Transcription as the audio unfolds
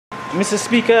Mr.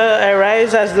 Speaker, I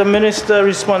rise as the Minister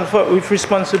with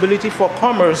responsibility for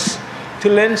commerce to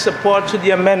lend support to the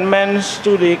amendments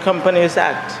to the Companies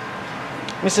Act.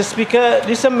 Mr. Speaker,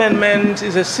 this amendment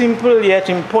is a simple yet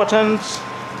important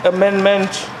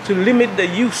amendment to limit the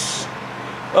use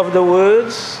of the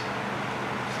words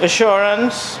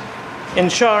assurance,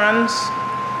 insurance,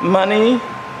 money,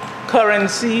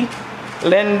 currency,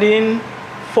 lending,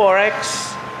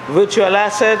 forex, virtual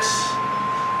assets,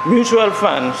 mutual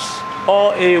funds,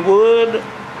 or a word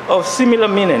of similar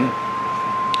meaning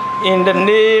in the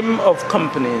name of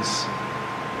companies.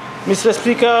 Mr.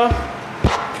 Speaker,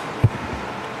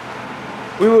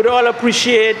 we would all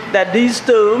appreciate that these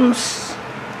terms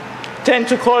tend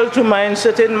to call to mind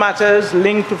certain matters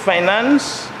linked to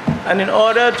finance, and in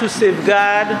order to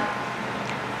safeguard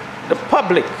the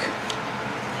public,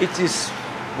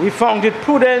 we found it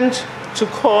prudent to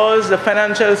cause the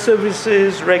Financial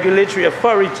Services Regulatory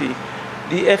Authority,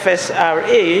 the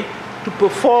FSRA, to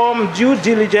perform due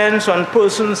diligence on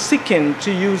persons seeking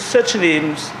to use such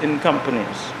names in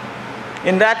companies.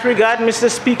 In that regard, Mr.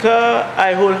 Speaker,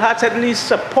 I wholeheartedly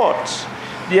support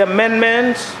the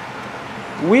amendment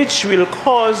which will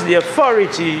cause the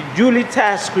authority duly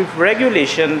tasked with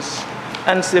regulations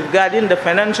and safeguarding the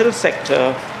financial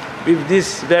sector with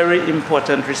this very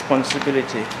important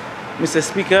responsibility. Mr.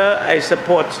 Speaker, I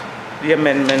support the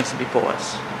amendments before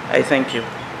us. I thank you.